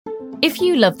If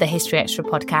you love the History Extra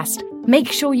podcast,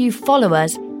 make sure you follow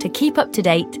us to keep up to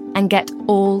date and get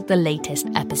all the latest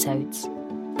episodes.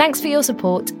 Thanks for your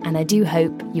support, and I do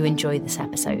hope you enjoy this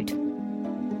episode.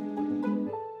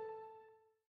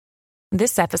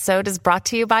 This episode is brought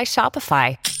to you by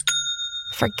Shopify.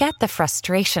 Forget the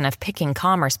frustration of picking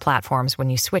commerce platforms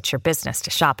when you switch your business to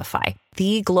Shopify,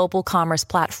 the global commerce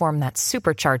platform that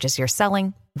supercharges your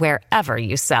selling wherever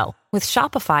you sell. With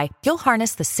Shopify, you'll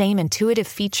harness the same intuitive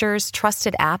features,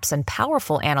 trusted apps, and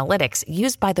powerful analytics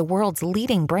used by the world's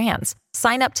leading brands.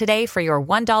 Sign up today for your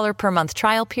 $1 per month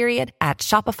trial period at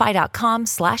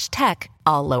shopify.com/tech,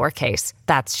 all lowercase.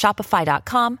 That's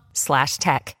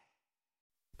shopify.com/tech.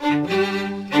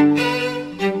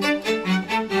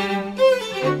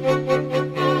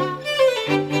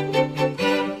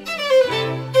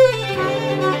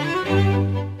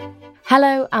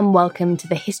 Hello and welcome to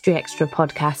the History Extra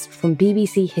podcast from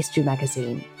BBC History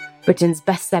Magazine, Britain's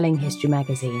best-selling history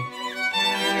magazine.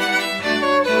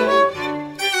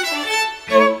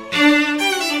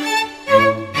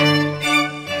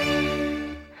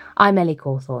 I'm Ellie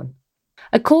Cawthorne.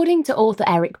 According to author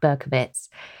Eric Berkowitz,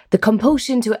 the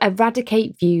compulsion to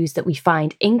eradicate views that we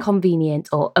find inconvenient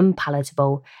or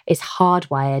unpalatable is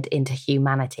hardwired into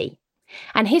humanity.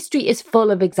 And history is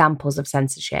full of examples of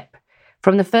censorship,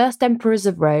 from the first emperors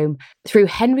of Rome through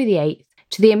Henry VIII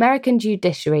to the American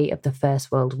judiciary of the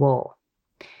First World War.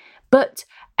 But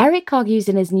Eric argues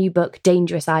in his new book,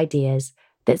 Dangerous Ideas,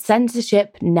 that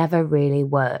censorship never really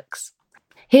works.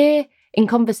 Here, in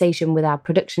conversation with our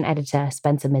production editor,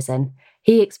 Spencer Mizzen,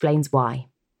 he explains why.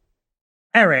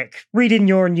 Eric, reading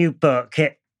your new book,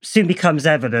 it soon becomes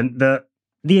evident that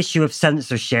the issue of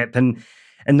censorship and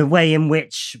the way in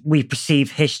which we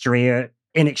perceive history are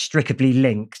inextricably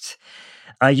linked.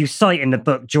 You cite in the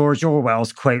book George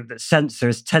Orwell's quote that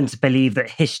censors tend to believe that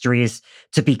history is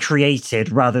to be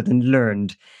created rather than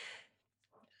learned.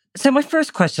 So my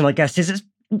first question, I guess, is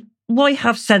why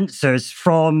have censors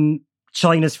from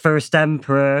China's first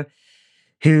emperor,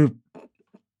 who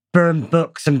burned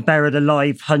books and buried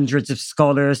alive hundreds of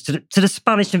scholars, to the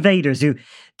Spanish invaders who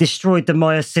destroyed the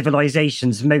Maya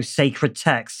civilization's most sacred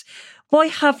texts, why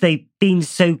have they been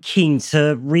so keen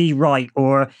to rewrite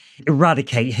or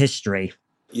eradicate history?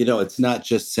 You know, it's not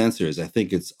just censors. I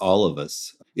think it's all of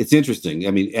us. It's interesting.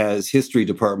 I mean, as history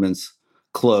departments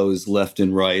close left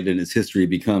and right, and as history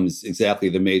becomes exactly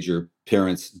the major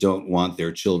parents don't want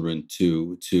their children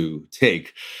to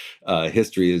take,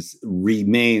 history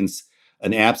remains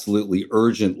an absolutely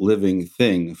urgent living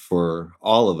thing for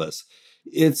all of us.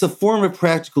 It's a form of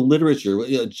practical literature.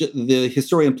 The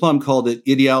historian Plum called it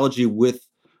ideology with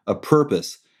a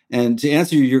purpose. And to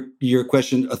answer your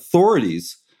question,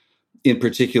 authorities in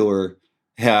particular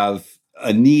have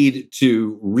a need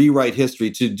to rewrite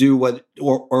history, to do what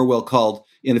Orwell called,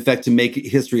 in effect, to make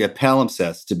history a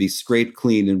palimpsest, to be scraped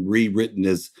clean and rewritten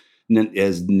as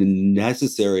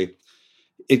necessary.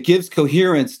 It gives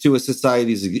coherence to a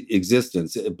society's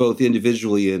existence, both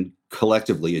individually and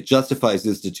collectively. It justifies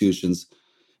institutions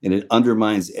and it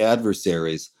undermines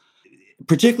adversaries.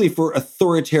 Particularly for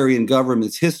authoritarian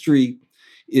governments, history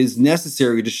is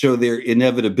necessary to show their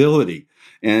inevitability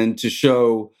and to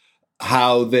show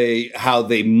how they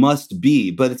must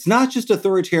be. But it's not just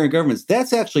authoritarian governments.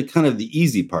 That's actually kind of the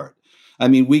easy part. I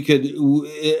mean, we could,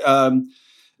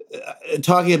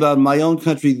 talking about my own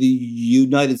country, the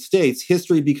United States,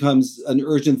 history becomes an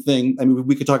urgent thing. I mean,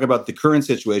 we could talk about the current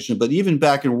situation, but even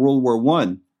back in World War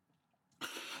I,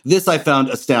 this I found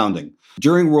astounding.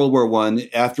 During World War I,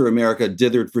 after America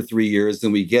dithered for 3 years,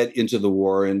 and we get into the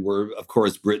war, and we're, of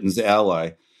course, Britain's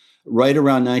ally, right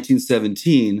around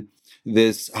 1917,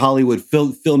 this Hollywood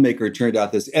filmmaker turned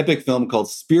out this epic film called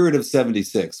Spirit of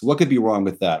 76. What could be wrong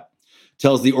with that?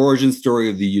 Tells the origin story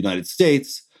of the United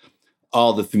States,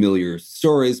 all the familiar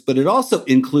stories, but it also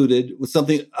included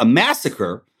a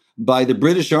massacre by the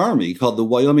British Army called the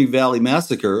Wyoming Valley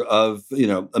Massacre of,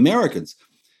 Americans.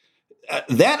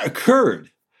 That occurred,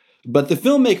 but the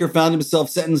filmmaker found himself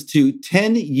sentenced to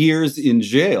 10 years in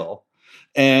jail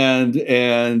and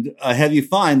a heavy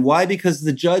fine. Why? Because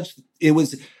the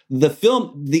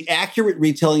accurate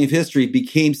retelling of history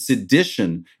became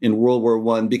sedition in World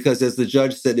War I because, as the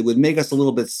judge said, it would make us a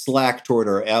little bit slack toward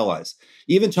our allies,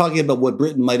 even talking about what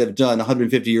Britain might have done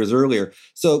 150 years earlier.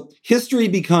 So history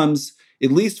becomes,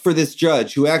 at least for this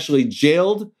judge who actually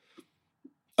jailed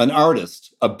an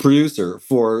artist, a producer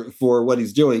for what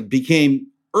he's doing, became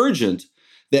urgent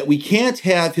that we can't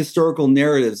have historical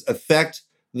narratives affect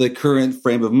the current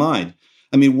frame of mind.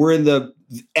 I mean, we're in the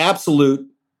absolute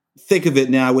thick of it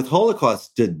now with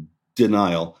Holocaust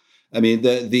denial. I mean,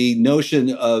 the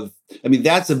notion of,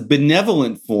 that's a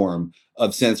benevolent form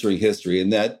of censoring history,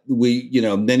 and that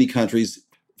many countries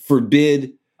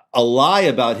forbid a lie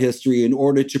about history in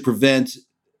order to prevent,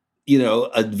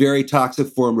 a very toxic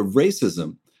form of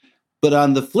racism. But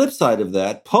on the flip side of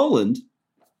that, Poland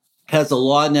has a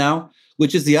law now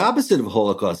which is the opposite of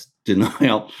Holocaust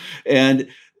denial. And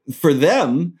for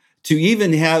them to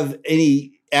even have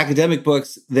any academic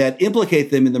books that implicate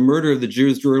them in the murder of the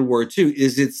Jews during World War II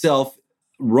is itself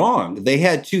wrong. They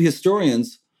had two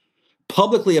historians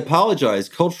publicly apologize,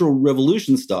 Cultural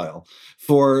Revolution style,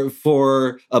 for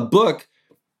a book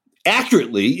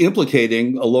accurately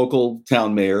implicating a local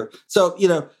town mayor. So,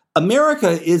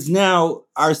 America is now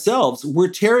ourselves, we're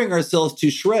tearing ourselves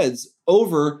to shreds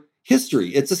over history.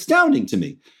 It's astounding to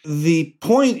me. The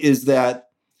point is that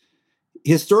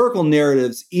historical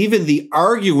narratives, even the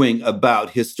arguing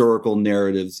about historical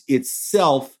narratives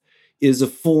itself, is a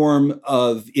form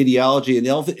of ideology and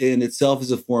in itself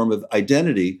is a form of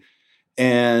identity.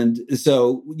 And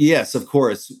so, yes, of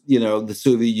course, the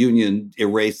Soviet Union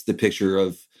erased the picture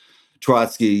of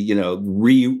Trotsky,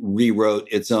 rewrote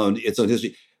its own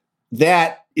history.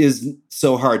 That is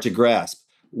so hard to grasp.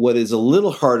 What is a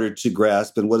little harder to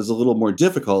grasp and what is a little more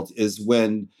difficult is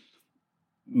when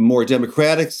more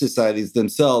democratic societies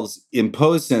themselves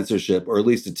impose censorship, or at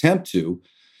least attempt to,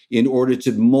 in order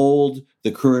to mold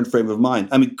the current frame of mind.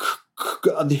 I mean,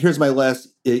 here's my last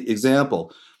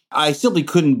example. I simply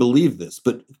couldn't believe this,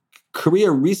 but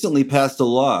Korea recently passed a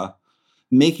law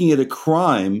making it a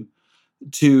crime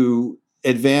to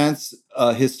advance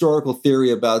a historical theory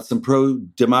about some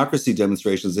pro-democracy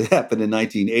demonstrations that happened in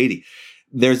 1980.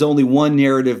 There's only one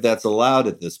narrative that's allowed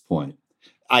at this point.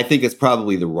 I think it's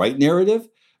probably the right narrative,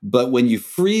 but when you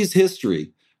freeze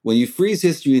history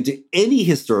into any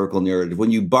historical narrative,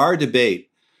 when you bar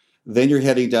debate, then you're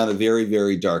heading down a very,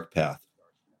 very dark path.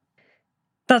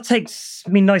 That takes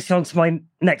me nicely on to my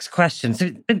next question.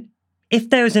 So if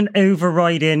there's an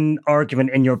overriding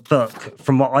argument in your book,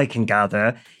 from what I can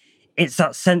gather, it's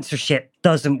that censorship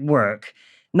doesn't work.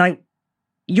 Now,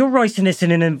 you're writing this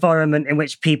in an environment in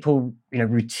which people,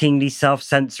 routinely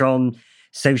self-censor on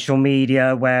social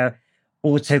media, where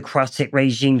autocratic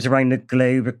regimes around the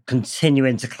globe are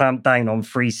continuing to clamp down on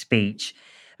free speech.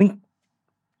 I mean,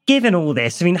 given all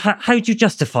this, how do you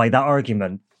justify that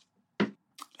argument?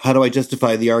 How do I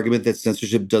justify the argument that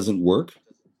censorship doesn't work?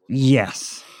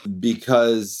 Yes.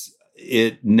 Because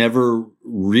it never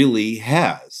really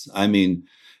has. I mean,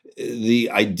 the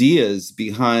ideas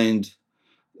behind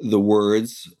the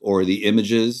words or the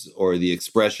images or the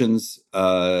expressions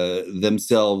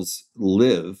themselves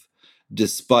live,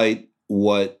 despite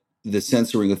what the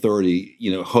censoring authority,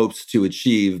 hopes to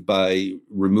achieve by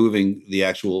removing the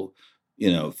actual,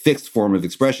 fixed form of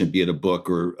expression, be it a book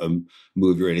or a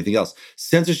movie or anything else.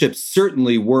 Censorship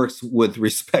certainly works with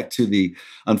respect to the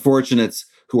unfortunates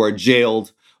who are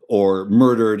jailed or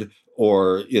murdered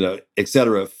or, et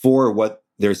cetera, for what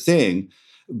they're saying.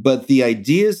 But the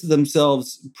ideas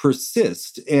themselves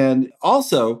persist. And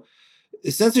also,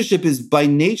 censorship is by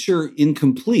nature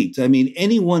incomplete. I mean,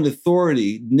 any one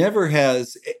authority never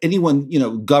has, anyone,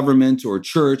 government or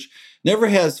church never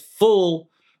has full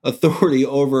authority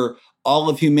over all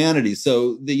of humanity.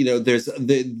 So,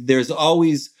 there's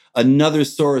always another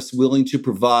source willing to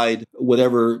provide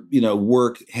whatever,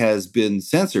 work has been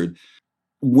censored.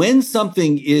 When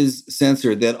something is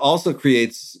censored, that also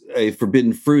creates a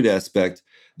forbidden fruit aspect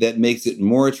that makes it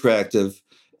more attractive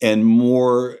and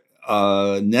more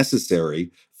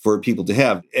necessary for people to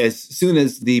have. As soon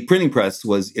as the printing press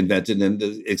was invented and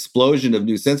the explosion of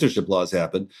new censorship laws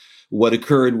happened, what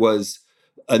occurred was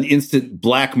an instant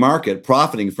black market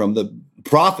profiting from the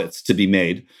profits to be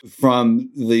made from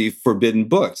the forbidden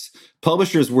books.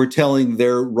 Publishers were telling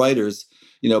their writers,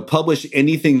 publish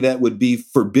anything that would be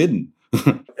forbidden.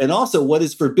 And also, what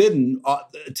is forbidden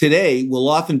today will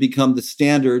often become the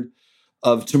standard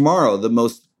of tomorrow. The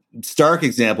most stark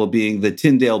example being the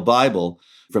Tyndale Bible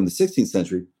from the 16th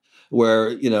century,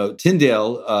 where,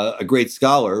 Tyndale, a great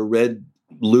scholar, read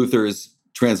Luther's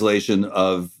translation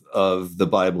of the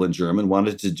Bible in German,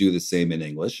 wanted to do the same in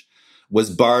English, was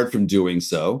barred from doing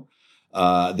so.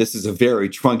 This is a very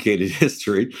truncated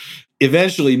history.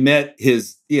 Eventually met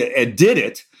and did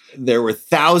it. There were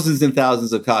thousands and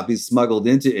thousands of copies smuggled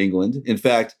into England. In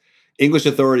fact, English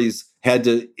authorities had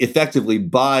to effectively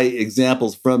buy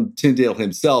examples from Tyndale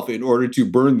himself in order to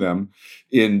burn them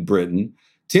in Britain.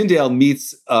 Tyndale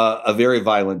meets a very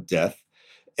violent death.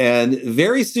 And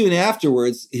very soon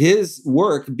afterwards, his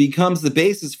work becomes the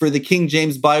basis for the King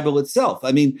James Bible itself.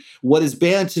 I mean, what is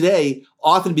banned today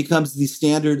often becomes the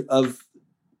standard of,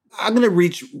 I'm going to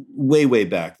reach way, way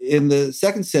back. In the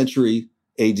 2nd century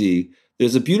AD,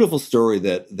 there's a beautiful story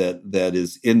that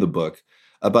is in the book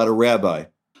about a rabbi,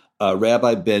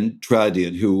 Rabbi Ben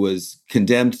Tradian, who was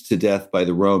condemned to death by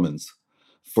the Romans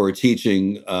for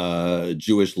teaching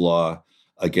Jewish law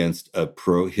against a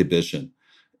prohibition.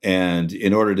 And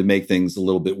in order to make things a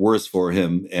little bit worse for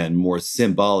him and more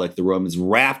symbolic, the Romans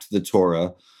wrapped the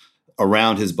Torah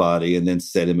around his body and then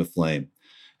set him aflame.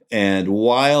 And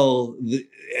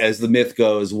as the myth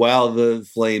goes, while the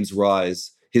flames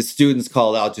rise, his students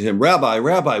called out to him, Rabbi,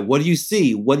 Rabbi, what do you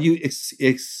see? What are you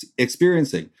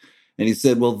experiencing? And he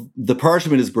said, well, the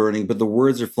parchment is burning, but the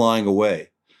words are flying away.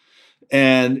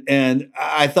 And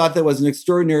I thought that was an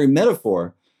extraordinary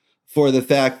metaphor for the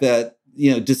fact that,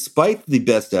 despite the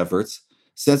best efforts,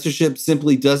 censorship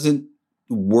simply doesn't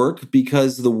work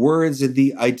because the words and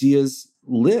the ideas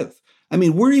live. I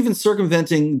mean, we're even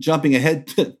jumping ahead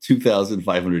to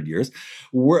 2,500 years,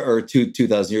 or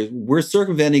 2,000 years. We're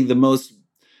circumventing the most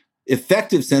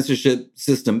effective censorship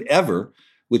system ever,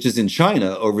 which is in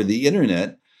China over the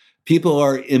internet. People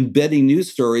are embedding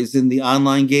news stories in the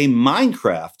online game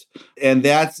Minecraft. And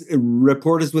that's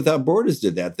Reporters Without Borders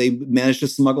did that. They managed to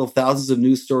smuggle thousands of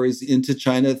news stories into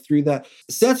China through that.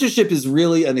 Censorship is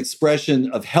really an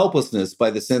expression of helplessness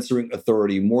by the censoring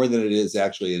authority more than it is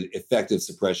actually an effective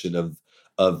suppression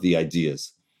of the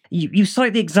ideas. You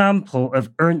cite the example of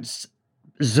Ernst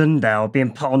Zundel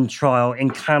being put on trial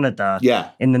in Canada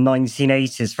in the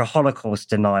 1980s for Holocaust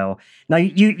denial. Now,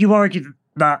 you argue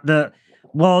that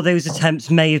while those attempts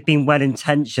may have been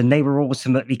well-intentioned, they were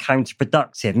ultimately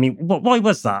counterproductive. I mean, why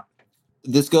was that?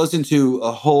 This goes into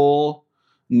a whole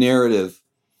narrative,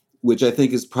 which I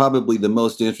think is probably the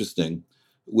most interesting,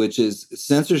 which is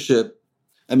censorship.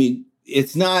 I mean,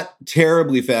 it's not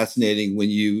terribly fascinating when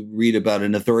you read about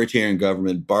an authoritarian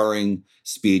government barring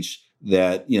speech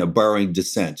barring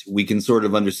dissent. We can sort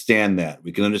of understand that.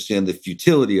 We can understand the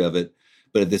futility of it,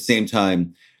 but at the same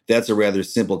time, that's a rather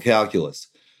simple calculus.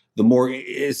 The more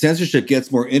censorship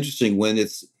gets more interesting when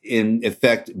it's in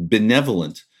effect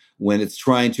benevolent, when it's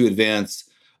trying to advance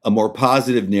a more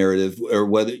positive narrative, or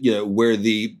where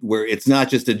it's not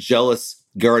just a jealous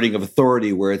guarding of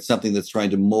authority, where it's something that's trying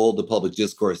to mold the public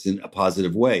discourse in a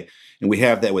positive way. And we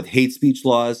have that with hate speech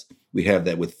laws. We have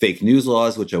that with fake news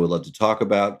laws, which I would love to talk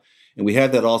about. And we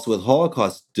have that also with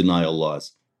Holocaust denial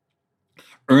laws.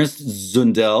 Ernst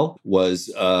Zundel was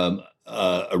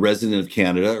a resident of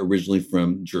Canada, originally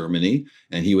from Germany,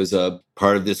 and he was a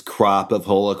part of this crop of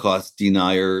Holocaust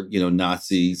denier,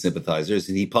 Nazi sympathizers.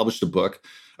 And he published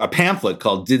a pamphlet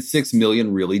called "Did 6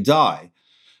 Million Really Die?"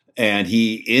 And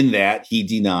he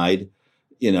denied,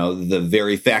 the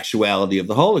very factuality of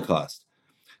the Holocaust.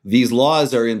 These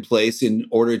laws are in place in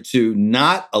order to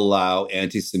not allow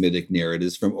anti-Semitic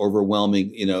narratives from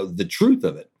overwhelming, the truth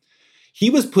of it. He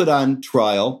was put on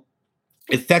trial.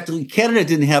 Effectively, Canada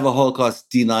didn't have a Holocaust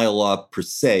denial law per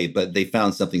se, but they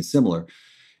found something similar.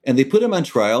 And they put him on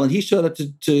trial, and he showed up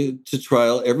to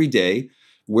trial every day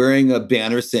wearing a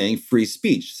banner saying free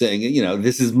speech, saying,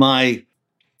 this is my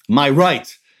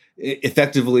right.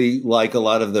 Effectively, like a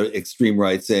lot of the extreme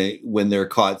right say, when they're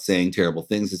caught saying terrible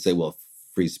things, they say, well,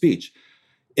 free speech.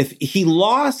 If he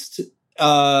lost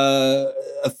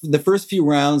the first few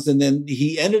rounds, and then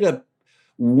he ended up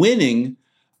winning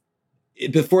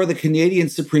before the Canadian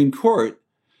Supreme Court,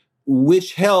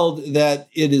 which held that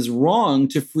it is wrong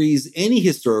to freeze any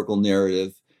historical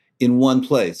narrative in one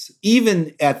place,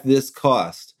 even at this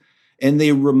cost. And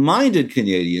they reminded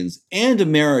Canadians and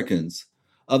Americans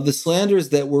of the slanders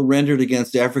that were rendered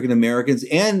against African Americans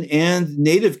and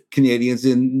Native Canadians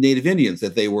and Native Indians,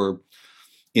 that they were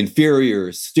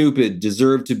inferior, stupid,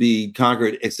 deserved to be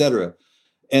conquered, etc.,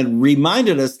 and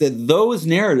reminded us that those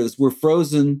narratives were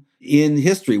frozen in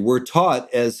history, were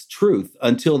taught as truth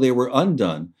until they were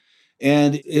undone.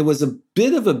 And it was a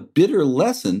bit of a bitter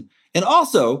lesson. And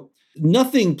also,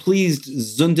 nothing pleased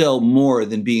Zundel more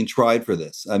than being tried for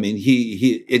this. I mean,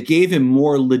 it gave him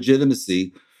more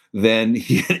legitimacy than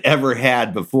he had ever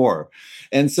had before.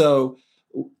 And so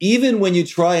even when you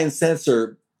try and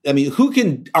censor, I mean, who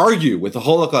can argue with the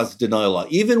Holocaust denial law?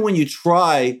 Even when you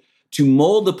try to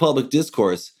mold the public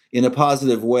discourse in a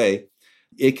positive way,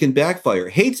 it can backfire.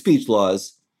 Hate speech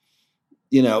laws,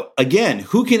 again,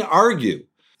 who can argue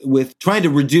with trying to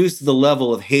reduce the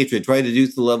level of hatred, trying to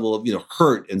reduce the level of,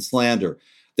 hurt and slander?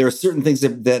 There are certain things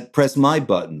that press my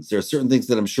buttons. There are certain things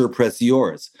that I'm sure press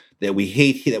yours that we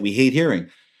hate hearing.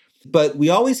 But we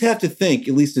always have to think,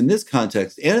 at least in this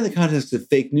context and in the context of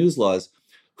fake news laws,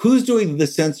 who's doing the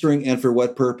censoring and for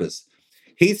what purpose?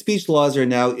 Hate speech laws are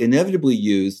now inevitably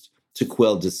used to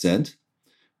quell dissent.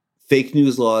 Fake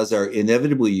news laws are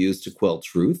inevitably used to quell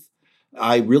truth.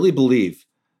 I really believe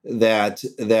that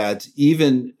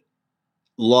even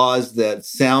laws that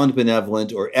sound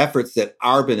benevolent or efforts that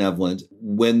are benevolent,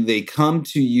 when they come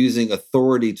to using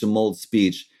authority to mold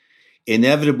speech,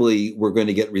 inevitably we're going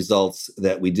to get results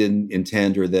that we didn't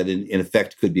intend or that in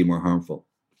effect could be more harmful.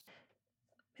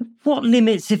 What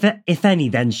limits, if any,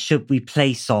 then should we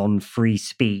place on free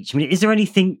speech? I mean, is there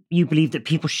anything you believe that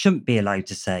people shouldn't be allowed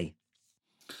to say?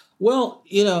 Well,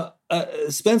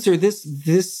 Spencer, this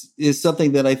is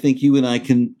something that I think you and I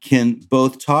can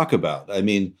both talk about. I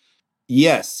mean,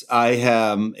 yes, I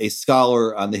am a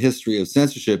scholar on the history of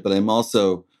censorship, but I'm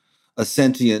also a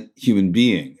sentient human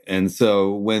being. And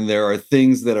so when there are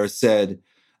things that are said,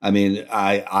 I mean,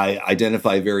 I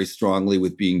identify very strongly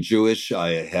with being Jewish.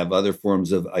 I have other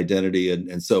forms of identity.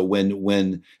 And so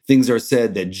when things are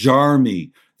said that jar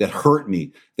me, that hurt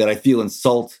me, that I feel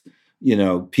insult,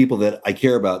 people that I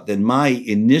care about, then my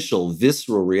initial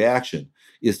visceral reaction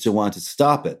is to want to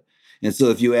stop it. And so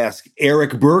if you ask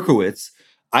Eric Berkowitz,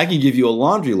 I can give you a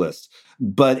laundry list.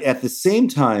 But at the same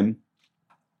time,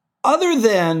 other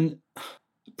than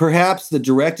perhaps the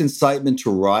direct incitement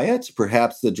to riot,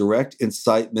 perhaps the direct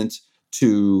incitement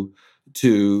to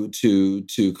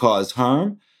cause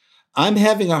harm, I'm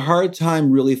having a hard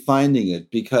time really finding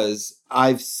it, because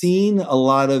I've seen a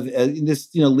lot of this,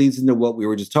 leads into what we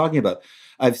were just talking about.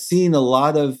 I've seen a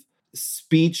lot of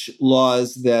speech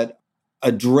laws that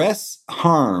address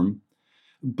harm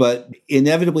but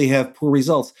inevitably have poor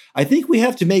results. I think we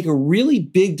have to make a really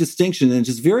big distinction, and it's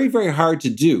just very, very hard to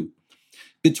do,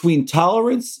 between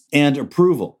tolerance and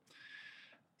approval.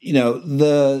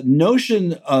 The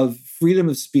notion of freedom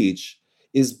of speech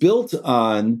is built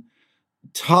on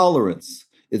tolerance.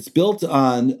 It's built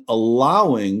on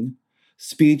allowing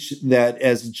speech that,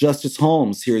 as Justice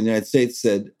Holmes here in the United States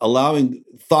said, allowing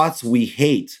thoughts we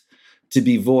hate to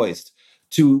be voiced.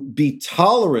 To be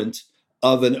tolerant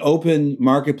of an open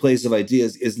marketplace of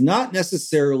ideas is not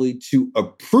necessarily to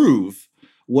approve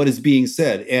what is being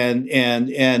said.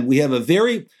 And we have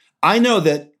I know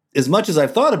that as much as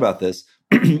I've thought about this,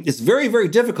 it's very, very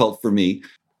difficult for me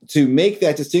to make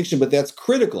that distinction, but that's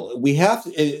critical. We have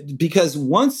to, because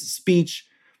once speech,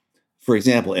 for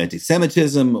example,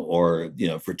 anti-Semitism, or,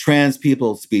 for trans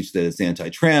people, speech that is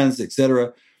anti-trans,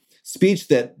 etc., speech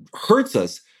that hurts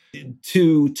us,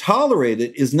 to tolerate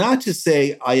it is not to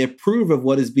say I approve of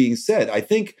what is being said. I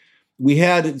think we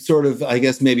had sort of, I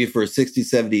guess maybe for 60,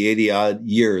 70, 80 odd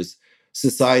years,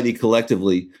 society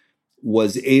collectively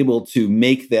was able to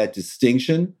make that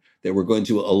distinction, that we're going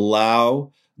to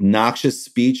allow noxious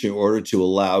speech in order to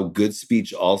allow good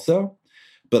speech also.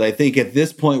 But I think at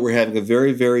this point, we're having a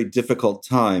very, very difficult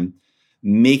time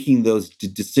making those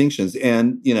distinctions.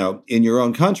 And, in your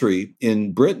own country,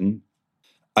 in Britain,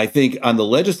 I think on the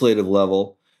legislative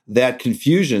level, that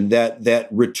confusion, that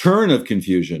return of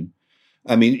confusion,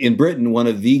 I mean, in Britain, one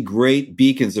of the great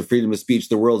beacons of freedom of speech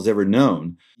the world has ever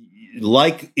known,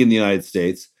 like in the United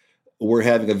States, we're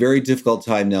having a very difficult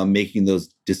time now making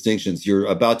those distinctions. You're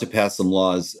about to pass some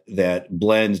laws that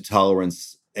blend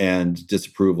tolerance and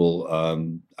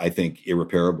disapproval, I think,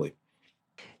 irreparably.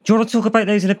 Do you want to talk about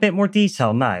those in a bit more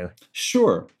detail now?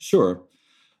 Sure.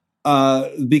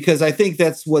 Because I think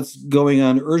that's what's going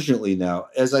on urgently now.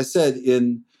 As I said,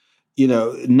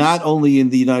 not only in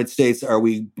the United States are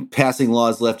we passing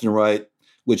laws left and right,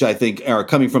 which I think are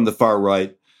coming from the far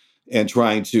right and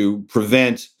trying to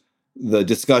prevent the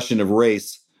discussion of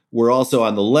race, we're also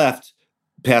on the left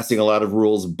passing a lot of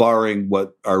rules barring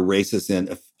what are racist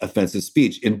and offensive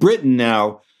speech. In Britain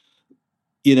now,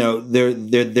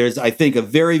 there's, I think, a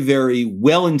very, very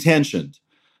well-intentioned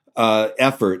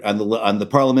effort on the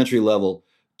parliamentary level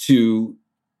to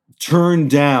turn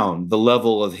down the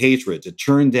level of hatred, to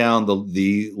turn down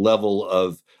the level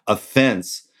of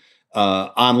offense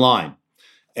online.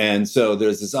 And so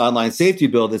there's this online safety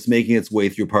bill that's making its way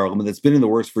through Parliament that's been in the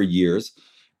works for years.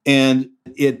 And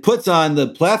it puts on the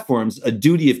platforms a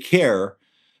duty of care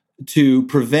to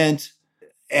prevent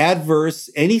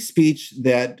any speech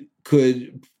that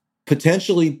could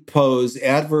potentially pose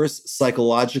adverse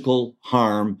psychological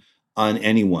harm on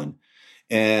anyone.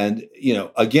 And,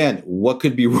 again, what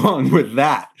could be wrong with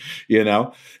that,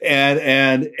 but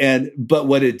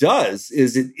what it does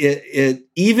is it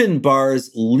even bars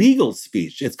legal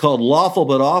speech. It's called lawful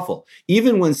but awful.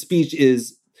 Even when speech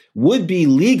would be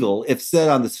legal if said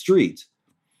on the street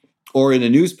or in a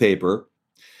newspaper,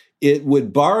 it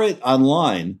would bar it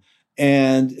online.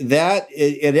 And that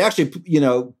it actually,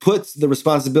 puts the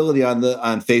responsibility on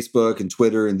Facebook and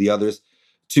Twitter and the others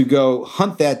to go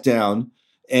hunt that down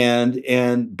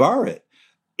and bar it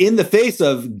in the face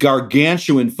of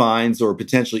gargantuan fines or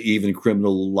potentially even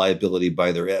criminal liability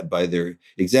by their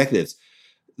executives.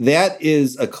 That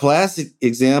is a classic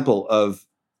example of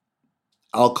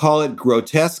I'll call it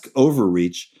grotesque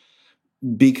overreach,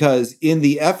 because in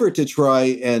the effort to try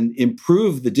and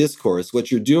improve the discourse, what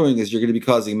you're doing is you're going to be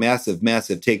causing massive,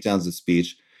 massive takedowns of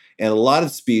speech. And a lot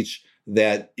of speech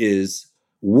that is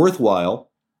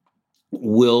worthwhile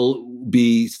will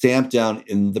be stamped down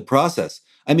in the process.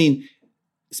 I mean,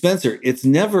 Spencer, it's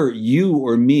never you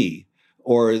or me,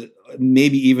 or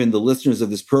maybe even the listeners of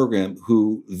this program,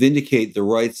 who vindicate the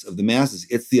rights of the masses.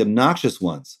 It's the obnoxious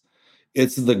ones.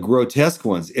 It's the grotesque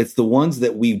ones. It's the ones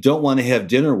that we don't want to have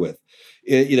dinner with.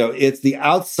 It's the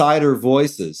outsider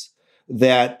voices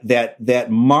that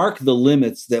mark the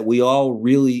limits that we all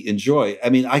really enjoy. I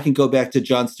mean, I can go back to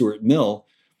John Stuart Mill,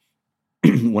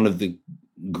 one of the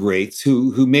greats,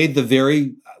 who made the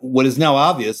very, what is now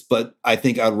obvious, but I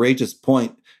think outrageous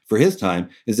point for his time,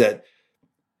 is that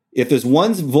if there's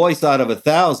one voice out of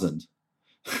 1,000,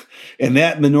 and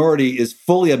that minority is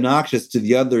fully obnoxious to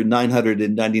the other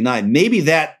 999, maybe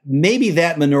that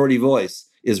minority voice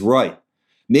is right.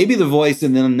 Maybe the voice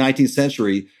in the 19th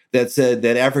century that said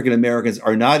that African Americans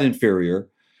are not inferior,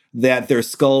 that their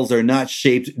skulls are not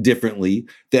shaped differently,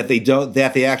 that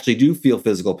they actually do feel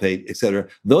physical pain, etc.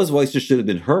 Those voices should have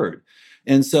been heard.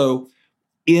 And so,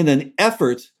 in an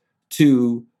effort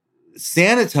to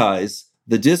sanitize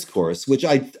the discourse, which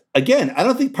I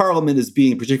don't think Parliament is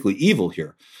being particularly evil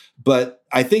here, but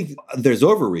I think there's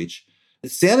overreach.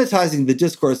 Sanitizing the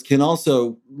discourse can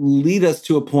also lead us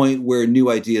to a point where new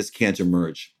ideas can't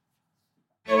emerge.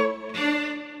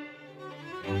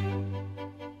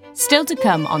 Still to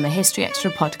come on the History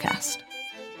Extra podcast.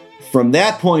 From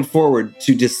that point forward,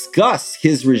 to discuss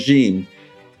his regime,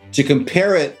 to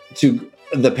compare it to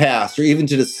the past, or even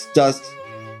to discuss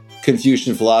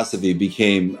Confucian philosophy,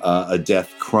 became a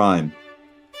death crime.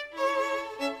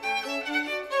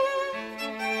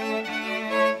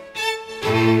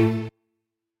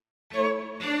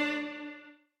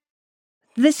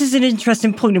 This is an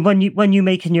interesting point when you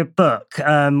make in your book,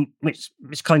 which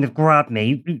kind of grabbed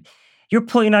me. You're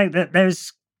pointing out that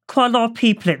there's quite a lot of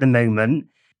people at the moment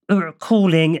who are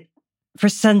calling for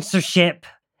censorship,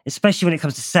 especially when it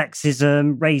comes to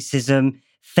sexism, racism,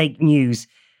 fake news,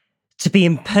 to be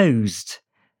imposed.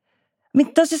 I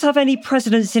mean, does this have any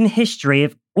precedence in history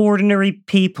of ordinary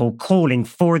people calling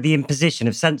for the imposition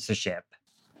of censorship?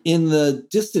 In the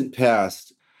distant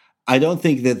past, I don't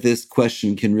think that this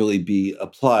question can really be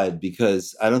applied,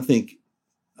 because I don't think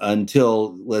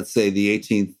until, let's say, the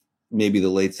 18th, maybe the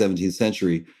late 17th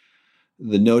century,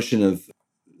 the notion of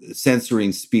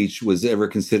censoring speech was ever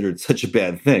considered such a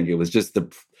bad thing. It was just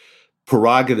the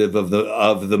prerogative of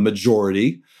the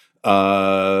majority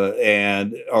or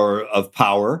of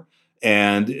power,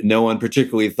 and no one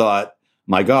particularly thought,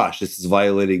 my gosh, this is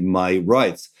violating my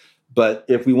rights. But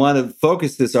if we want to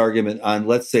focus this argument on,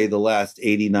 let's say, the last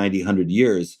 80, 90, 100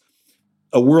 years,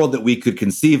 a world that we could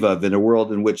conceive of, in a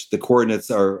world in which the coordinates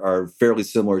are fairly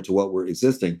similar to what we're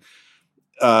existing,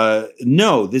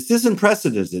 no, this isn't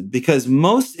precedented, because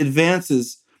most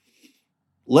advances,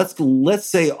 let's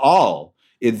say all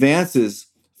advances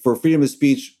for freedom of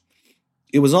speech,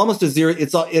 it was almost a zero.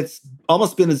 It's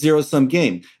almost been a zero-sum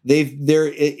game. Their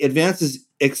advances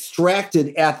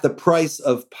extracted at the price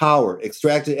of power,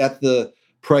 extracted at the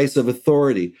price of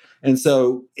authority. And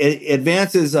so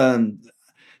advances on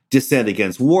dissent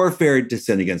against warfare,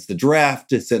 dissent against the draft,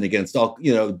 dissent against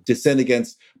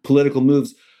political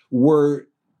moves were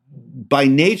by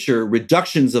nature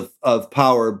reductions of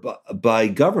power by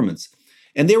governments.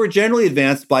 And they were generally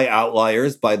advanced by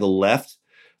outliers, by the left,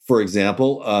 for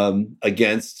example,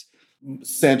 against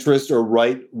centrist or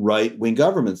right-wing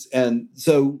governments. And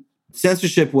so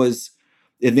censorship was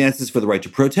advances for the right to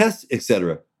protest,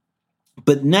 etc.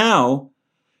 But now,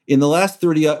 in the last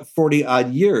 40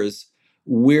 odd years,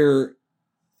 we're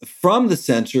from the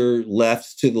center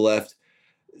left to the left,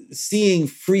 seeing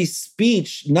free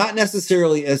speech not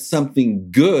necessarily as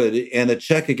something good and a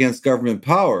check against government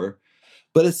power,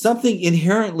 but as something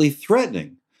inherently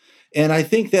threatening. And I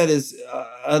think that is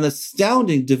an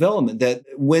astounding development, that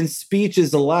when speech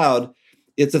is allowed,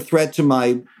 it's a threat to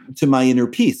my inner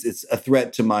peace. It's a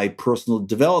threat to my personal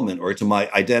development, or to my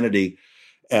identity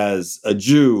as a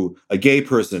Jew, a gay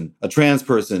person, a trans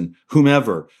person,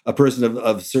 whomever, a person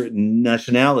of certain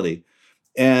nationality.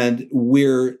 And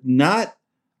we're not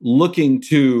looking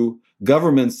to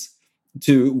governments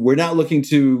we're not looking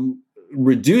to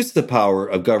reduce the power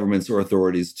of governments or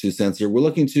authorities to censor. We're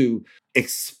looking to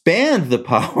expand the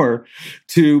power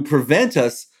to prevent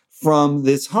us from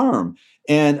this harm.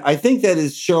 And I think that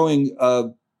is showing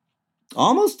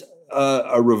almost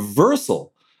a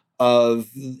reversal of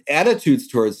attitudes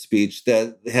towards speech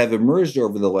that have emerged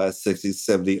over the last 60,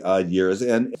 70 odd years.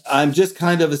 And I'm just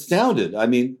kind of astounded. I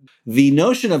mean, the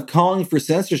notion of calling for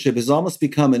censorship has almost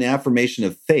become an affirmation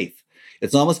of faith.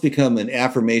 It's almost become an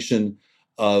affirmation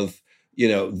of,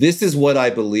 this is what I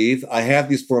believe. I have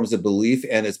these forms of belief,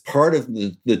 and it's part of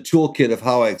the toolkit of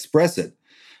how I express it.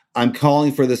 I'm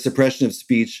calling for the suppression of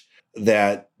speech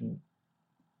that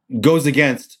goes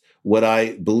against what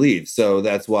I believe. So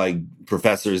that's why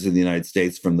professors in the United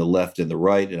States from the left and the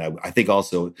right, and I think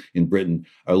also in Britain,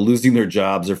 are losing their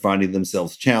jobs or finding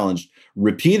themselves challenged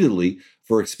repeatedly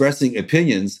for expressing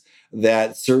opinions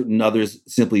that certain others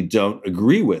simply don't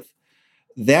agree with.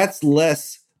 That's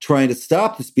less trying to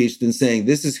stop the speech than saying,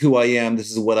 this is who I am,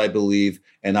 this is what I believe,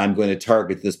 and I'm going to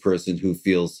target this person who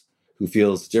feels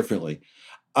differently.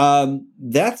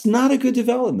 That's not a good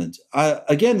development.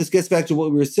 Again, this gets back to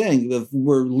what we were saying.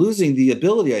 We're losing the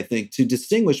ability, I think, to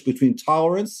distinguish between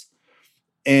tolerance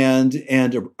and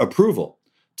approval.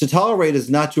 To tolerate is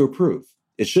not to approve.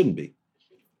 It shouldn't be.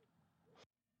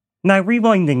 Now,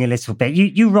 rewinding a little bit,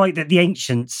 you write that the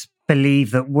ancients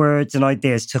believed that words and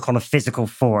ideas took on a physical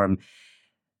form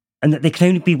and that they can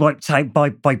only be wiped out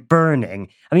by burning.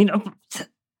 I mean,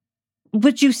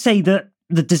 would you say that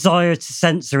the desire to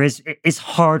censor is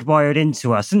hardwired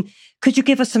into us? And could you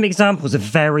give us some examples of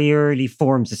very early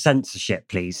forms of censorship,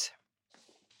 please?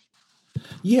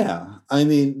 Yeah. I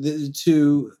mean,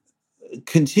 to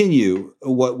continue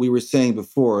what we were saying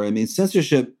before, I mean,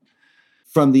 censorship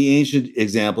from the ancient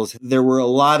examples, there were a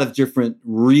lot of different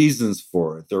reasons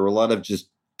for it. There were a lot of just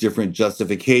different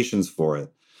justifications for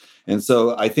it. And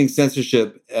so I think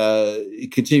censorship,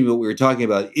 continuing what we were talking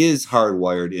about, is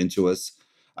hardwired into us.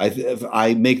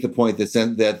 I make the point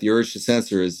that the urge to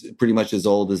censor is pretty much as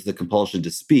old as the compulsion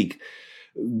to speak,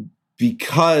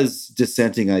 because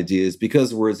dissenting ideas,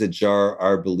 because words that jar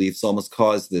our beliefs almost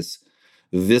cause this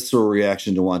visceral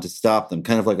reaction to want to stop them,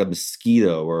 kind of like a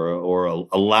mosquito or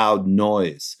a loud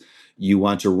noise. You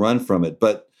want to run from it.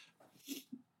 But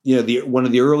one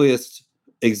of the earliest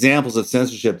examples of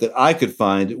censorship that I could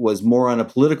find was more on a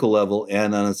political level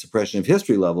and on a suppression of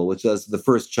history level, which was the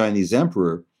first Chinese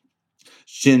emperor,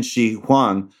 Qin Shi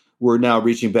Huang. We're now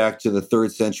reaching back to the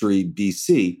 3rd century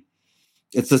BC.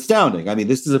 It's astounding. I mean,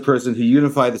 this is a person who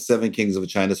unified the 7 kingdoms of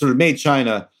China, sort of made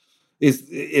China.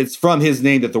 It's from his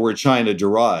name that the word China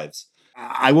derives.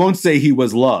 I won't say he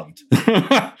was loved.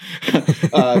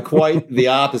 Quite the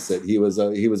opposite. He was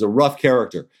a rough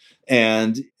character.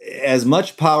 And as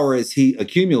much power as he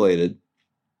accumulated,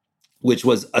 which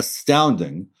was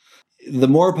astounding, the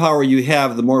more power you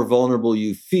have, the more vulnerable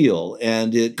you feel.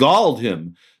 And it galled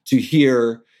him to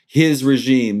hear his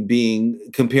regime being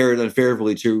compared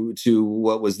unfavorably to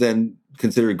what was then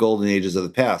considered golden ages of the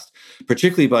past,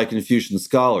 particularly by Confucian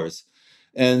scholars.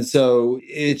 And so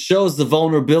it shows the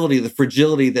vulnerability, the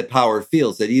fragility that power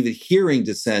feels, that even hearing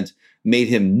dissent made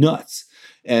him nuts.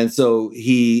 And so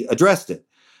he addressed it.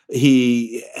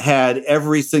 He had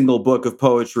every single book of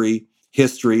poetry,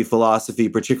 history, philosophy,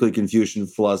 particularly Confucian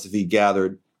philosophy,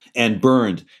 gathered and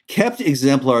burned, kept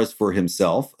exemplars for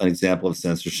himself, an example of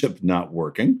censorship not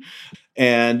working,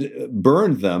 and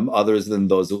burned them, others than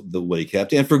those the way he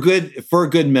kept, and for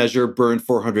good measure, burned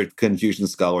 400 Confucian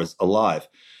scholars alive.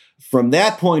 From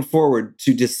that point forward,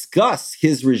 to discuss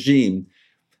his regime,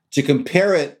 to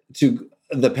compare it to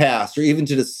the past, or even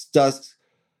to discuss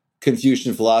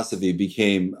Confucian philosophy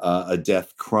became a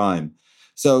death crime.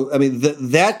 So, I mean,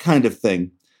 that kind of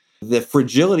thing, the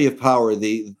fragility of power,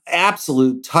 the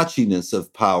absolute touchiness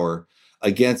of power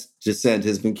against dissent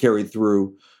has been carried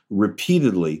through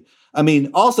repeatedly. I mean,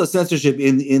 also censorship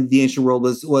in the ancient world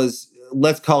was,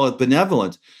 let's call it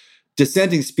benevolent.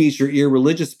 Dissenting speech or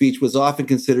irreligious speech was often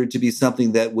considered to be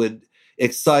something that would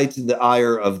excite the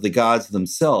ire of the gods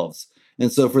themselves.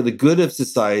 And so for the good of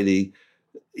society,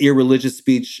 irreligious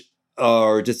speech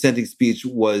or dissenting speech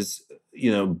was,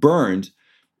 burned.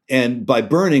 And by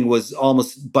burning was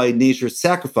almost by nature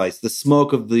sacrifice. The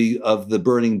smoke of the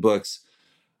burning books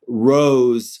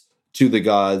rose to the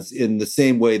gods in the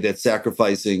same way that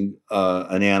sacrificing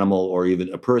an animal or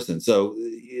even a person. So,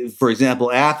 for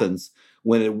example, Athens,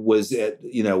 when it was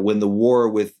when the war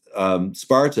with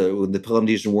Sparta, when the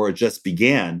Peloponnesian War just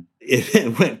began,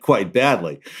 it went quite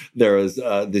badly. There was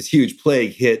this huge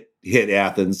plague hit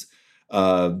Athens.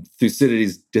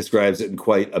 Thucydides describes it in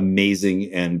quite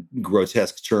amazing and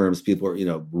grotesque terms. People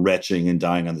are, retching and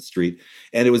dying on the street.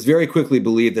 And it was very quickly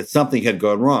believed that something had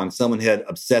gone wrong. Someone had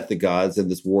upset the gods, and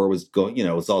this war was going,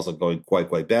 was also going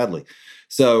quite badly.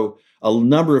 So a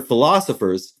number of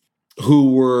philosophers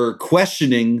who were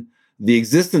questioning the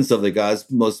existence of the gods,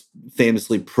 most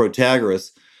famously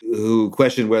Protagoras, who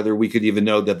questioned whether we could even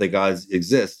know that the gods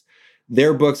exist.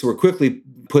 Their books were quickly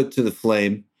put to the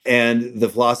flame, and the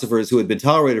philosophers who had been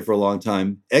tolerated for a long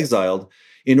time exiled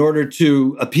in order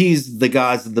to appease the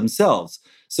gods themselves.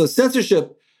 So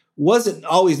censorship wasn't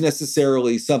always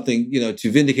necessarily something,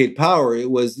 to vindicate power.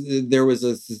 There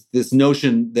was this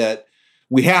notion that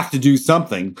we have to do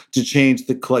something to change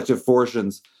the collective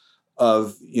fortunes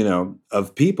of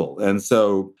people. And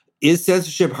so, is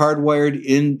censorship hardwired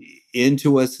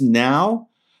into us now?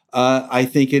 I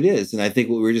think it is, and I think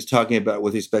what we were just talking about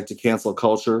with respect to cancel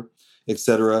culture,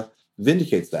 etc.,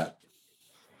 vindicates that.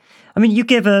 I mean, you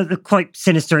give a quite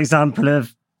sinister example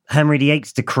of Henry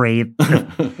VIII's decree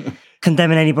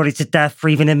condemning anybody to death for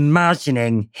even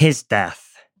imagining his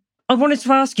death. I wanted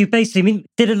to ask you, basically,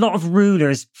 did a lot of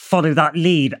rulers follow that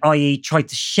lead, i.e. try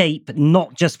to shape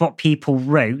not just what people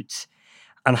wrote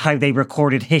and how they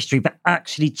recorded history, but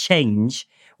actually change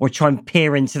or try and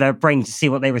peer into their brain to see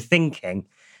what they were thinking?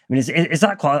 I mean, is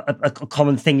that quite a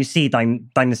common thing you see down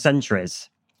the centuries?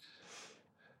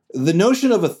 The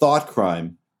notion of a thought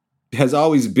crime has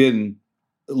always been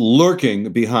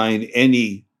lurking behind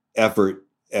any effort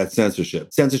at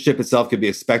censorship. Censorship itself could be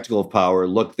a spectacle of power.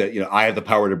 Look, that I have the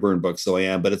power to burn books, so I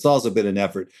am. But it's also been an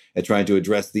effort at trying to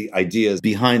address the ideas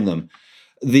behind them.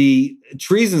 The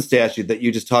treason statute that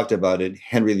you just talked about in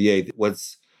Henry VIII,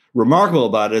 what's remarkable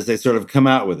about it is they sort of come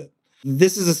out with it.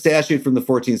 This is a statute from the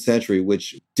 14th century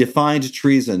which defined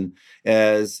treason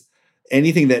as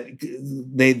anything that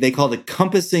they called it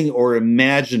compassing or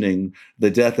imagining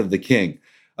the death of the king.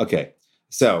 Okay,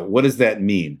 so what does that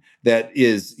mean? That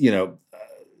is,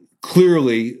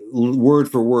 clearly,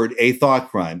 word for word, a thought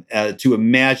crime, to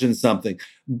imagine something.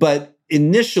 But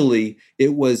initially,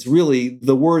 it was really,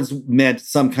 the words meant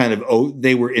some kind of,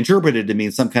 they were interpreted to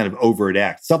mean some kind of overt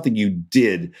act, something you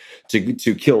did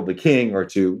to kill the king or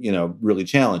to, really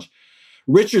challenge.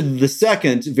 Richard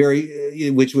II,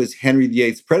 which was Henry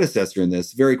VIII's predecessor in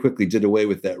this, very quickly did away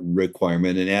with that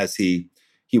requirement. And as he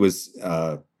was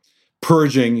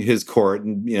purging his court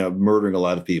and murdering a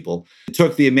lot of people,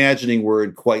 took the imagining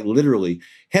word quite literally.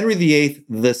 Henry VIII,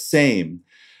 the same.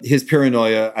 His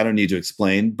paranoia, I don't need to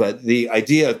explain, but the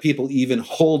idea of people even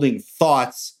holding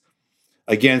thoughts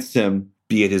against him,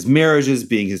 be it his marriages,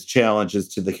 being his challenges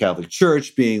to the Catholic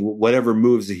Church, being whatever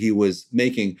moves that he was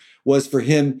making, was for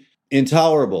him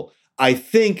intolerable. I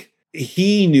think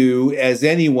he knew, as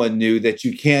anyone knew, that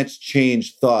you can't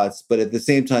change thoughts, but at the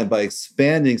same time, by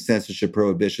expanding censorship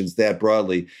prohibitions that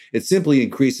broadly, it simply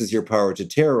increases your power to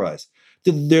terrorize.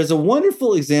 There's a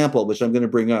wonderful example, which I'm going to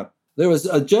bring up. There was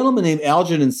a gentleman named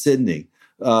Algernon Sidney,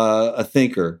 a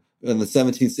thinker in the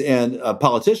 17th, and a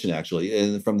politician,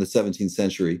 actually, from the 17th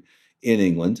century in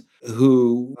England,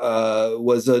 who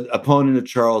was an opponent of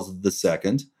Charles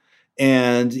II.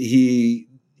 And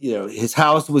his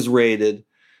house was raided,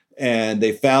 and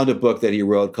they found a book that he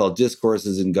wrote called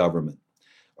Discourses in Government,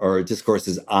 or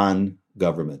Discourses on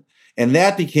Government. And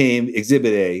that became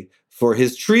Exhibit A for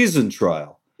his treason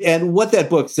trial. And what that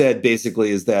book said basically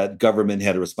is that government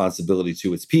had a responsibility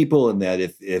to its people, and that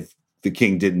if the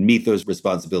king didn't meet those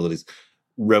responsibilities,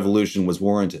 revolution was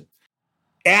warranted.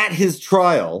 At his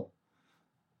trial,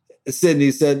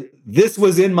 Sidney said, "This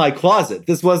was in my closet.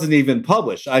 This wasn't even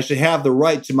published. I should have the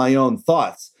right to my own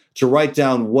thoughts, to write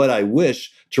down what I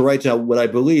wish, to write down what I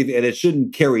believe, and it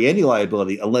shouldn't carry any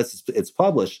liability unless it's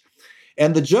published."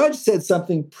 And the judge said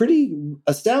something pretty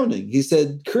astounding. He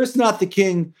said, "Curse not the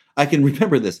king," I can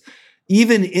remember this,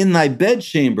 "even in thy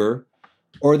bedchamber,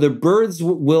 or the birds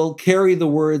will carry the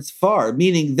words far."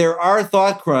 Meaning there are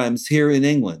thought crimes here in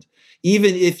England.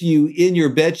 Even if you, in your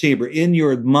bedchamber, in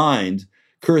your mind,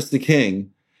 curse the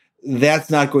king, that's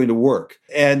not going to work.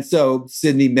 And so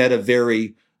Sidney met a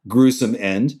very gruesome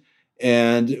end.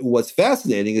 And what's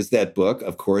fascinating is that book,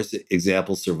 of course,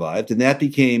 Examples survived, and that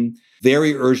became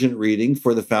very urgent reading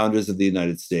for the founders of the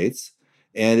United States.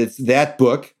 And that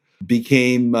book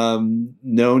became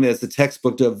known as the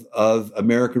textbook of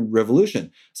American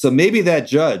Revolution. So maybe that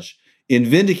judge, in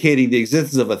vindicating the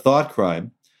existence of a thought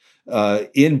crime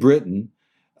in Britain,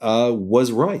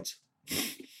 was right.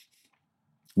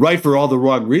 Right for all the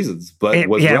wrong reasons, but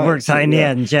was right. It works out in the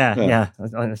end, yeah.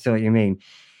 I see what you mean.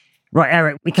 Right,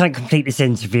 Eric, we can't complete this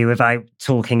interview without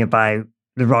talking about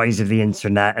the rise of the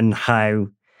internet and how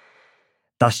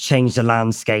that's changed the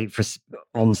landscape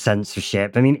on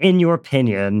censorship. I mean, in your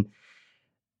opinion,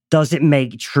 does it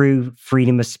make true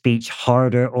freedom of speech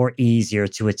harder or easier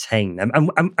to attain?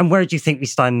 And where do you think we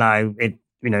stand now in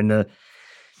the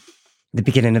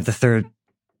beginning of the third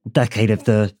decade of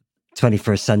the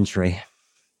 21st century?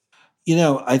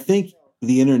 I think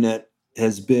the internet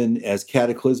has been as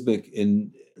cataclysmic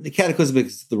in the cataclysmic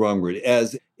is the wrong word,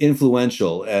 as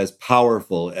influential, as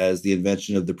powerful as the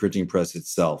invention of the printing press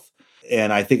itself.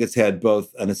 And I think it's had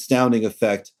both an astounding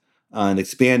effect on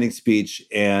expanding speech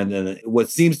and what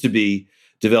seems to be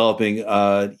developing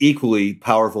an equally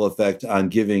powerful effect on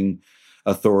giving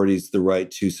authorities the right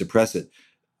to suppress it.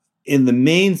 In the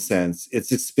main sense,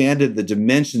 it's expanded the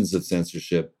dimensions of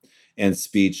censorship and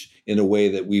speech in a way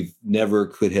that we've never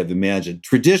could have imagined.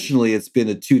 Traditionally, it's been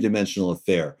a two-dimensional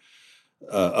affair.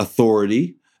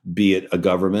 Authority, be it a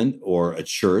government or a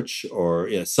church or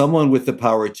someone with the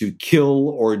power to kill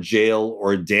or jail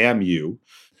or damn you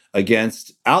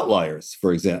against outliers,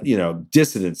 for example,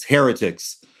 dissidents,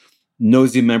 heretics,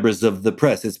 nosy members of the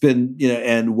press. It's been,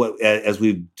 and what, as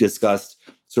we've discussed,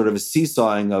 sort of a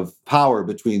seesawing of power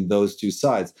between those two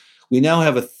sides. We now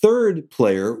have a third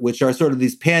player, which are sort of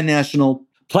these pan-national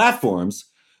platforms,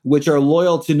 which are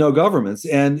loyal to no governments,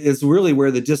 and is really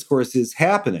where the discourse is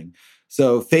happening.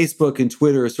 So Facebook and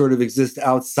Twitter sort of exist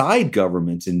outside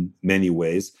government in many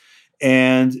ways.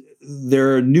 And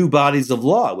there are new bodies of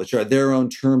law, which are their own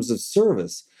terms of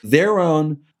service, their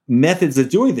own methods of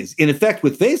doing things. In effect,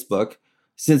 with Facebook,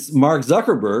 since Mark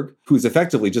Zuckerberg, who's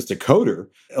effectively just a coder,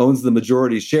 owns the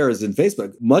majority shares in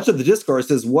Facebook, much of the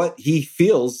discourse is what he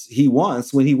feels he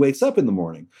wants when he wakes up in the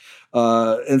morning.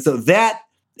 And so that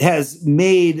has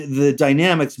made the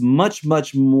dynamics much,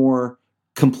 much more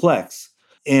complex.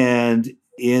 And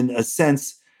in a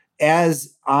sense,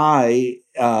 as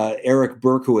Eric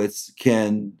Berkowitz,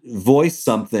 can voice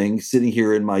something sitting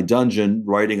here in my dungeon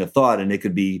writing a thought, and it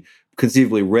could be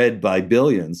conceivably read by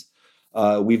billions,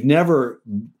 we've never,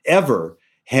 ever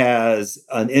has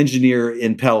an engineer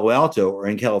in Palo Alto or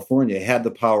in California had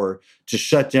the power to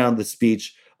shut down the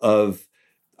speech of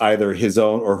either his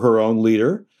own or her own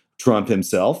leader, Trump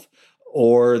himself,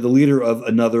 or the leader of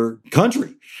another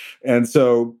country. And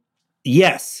so,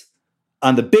 yes,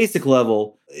 on the basic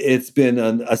level, it's been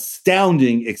an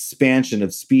astounding expansion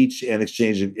of speech and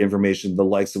exchange of information, the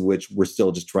likes of which we're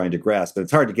still just trying to grasp. But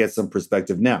it's hard to get some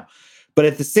perspective now. But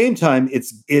at the same time,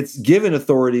 it's given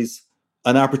authorities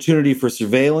an opportunity for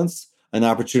surveillance, an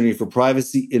opportunity for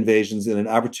privacy invasions, and an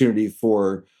opportunity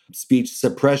for speech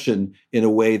suppression in a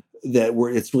way that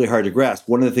it's really hard to grasp.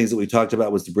 One of the things that we talked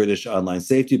about was the British Online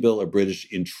Safety Bill, a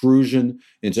British intrusion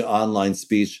into online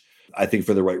speech, I think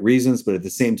for the right reasons. But at the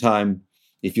same time,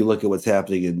 if you look at what's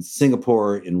happening in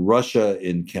Singapore, in Russia,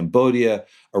 in Cambodia,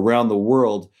 around the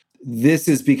world, this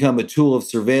has become a tool of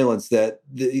surveillance that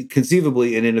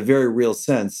conceivably and in a very real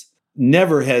sense,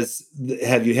 never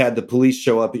have you had the police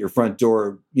show up at your front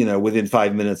door, within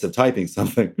 5 minutes of typing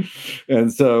something.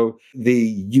 And so the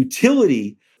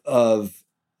utility of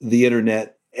the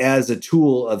internet as a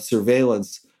tool of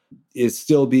surveillance is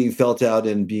still being felt out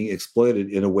and being exploited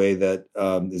in a way that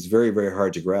is very, very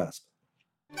hard to grasp.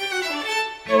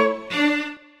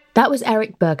 That was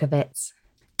Eric Berkowitz.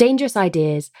 Dangerous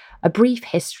Ideas, A Brief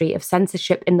History of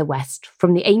Censorship in the West,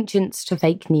 From the Ancients to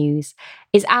Fake News,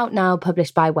 is out now,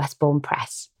 published by Westbourne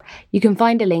Press. You can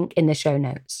find a link in the show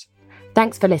notes.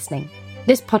 Thanks for listening.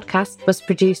 This podcast was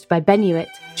produced by Ben Hewitt,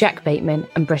 Jack Bateman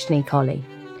and Brittany Colley.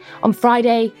 On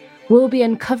Friday, we'll be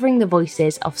uncovering the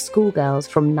voices of schoolgirls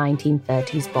from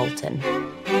 1930s Bolton.